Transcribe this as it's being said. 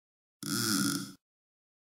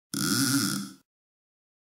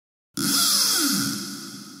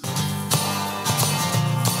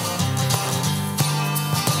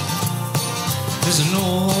There's a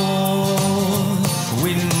north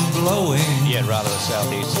wind blowing. Yeah, rather a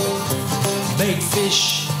southeast. Bait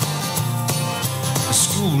fish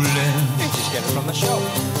schooling. You just get it from the shop.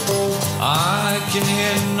 I can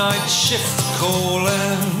hear night shift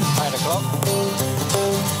calling. 8 o'clock.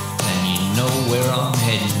 And you know where I'm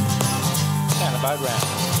heading. Down the boat round.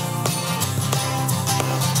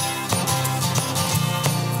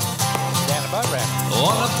 Down the boat round.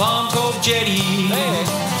 On the Palm Cove Jetty. There.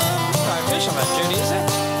 No fish on that jetty, is there?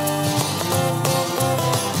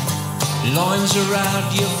 Lines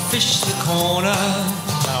around you, fish the corner.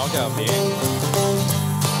 No, I'll go up here.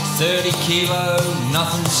 30 kilo,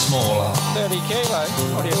 nothing smaller. 30 kilo?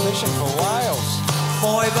 What are you fishing for? Whales?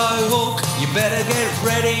 5-0 hook, you better get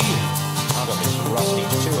ready. I've got this rusty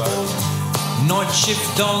 2-0. Night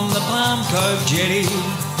shift on the Palm Cove Jetty.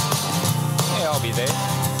 Yeah, I'll be there.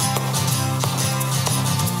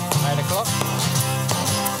 8 o'clock.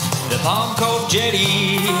 The Palm Cove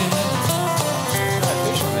Jetty. No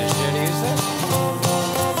fish on this jetty, is there?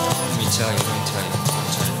 Let me tell you.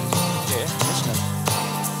 Yeah, listening.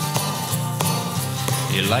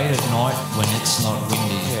 You're late at night when it's not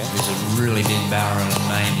windy. Yeah. There's a really big barra and her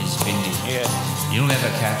name is Bindi. Yeah. You'll never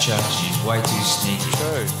catch her. She's way too sneaky.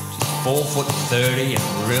 True. She's 4'30" and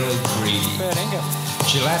really greedy. Fair dinkum.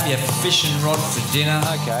 She'll have your fishing rod for dinner.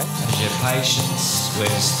 Okay. As your patience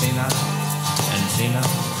wears thinner and thinner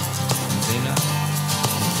and thinner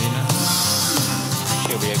and thinner.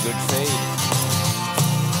 She'll be a good feed.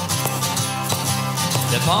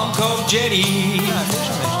 The Palm Cove Jetty. No fish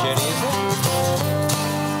on this jetty, is there?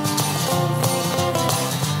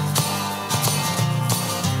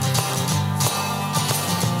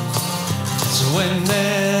 So when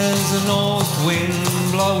there's a north wind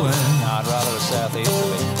blowing, No, I'd rather a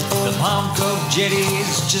southeasterly. the Palm Cove Jetty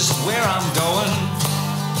is just where I'm going.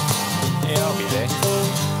 Yeah, I'll be there.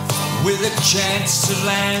 With a chance to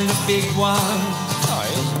land a big one. Oh,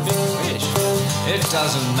 here's a big fish. It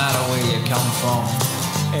doesn't matter where you come from.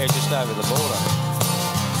 Yeah, just over the border.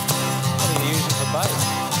 What are you using for bait?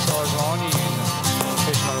 What size line are you using?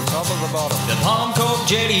 Fishing on the top or the bottom? The Palm Cove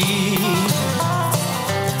Jetty.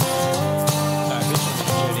 No fish on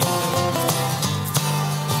this jetty.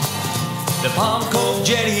 The Palm Cove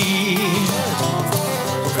Jetty.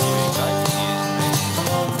 Pretty big bait you're using there.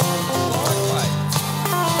 Lightweight.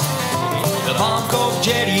 The Palm Cove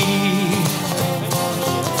Jetty.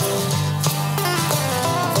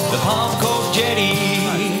 The Palm Cove Jetty.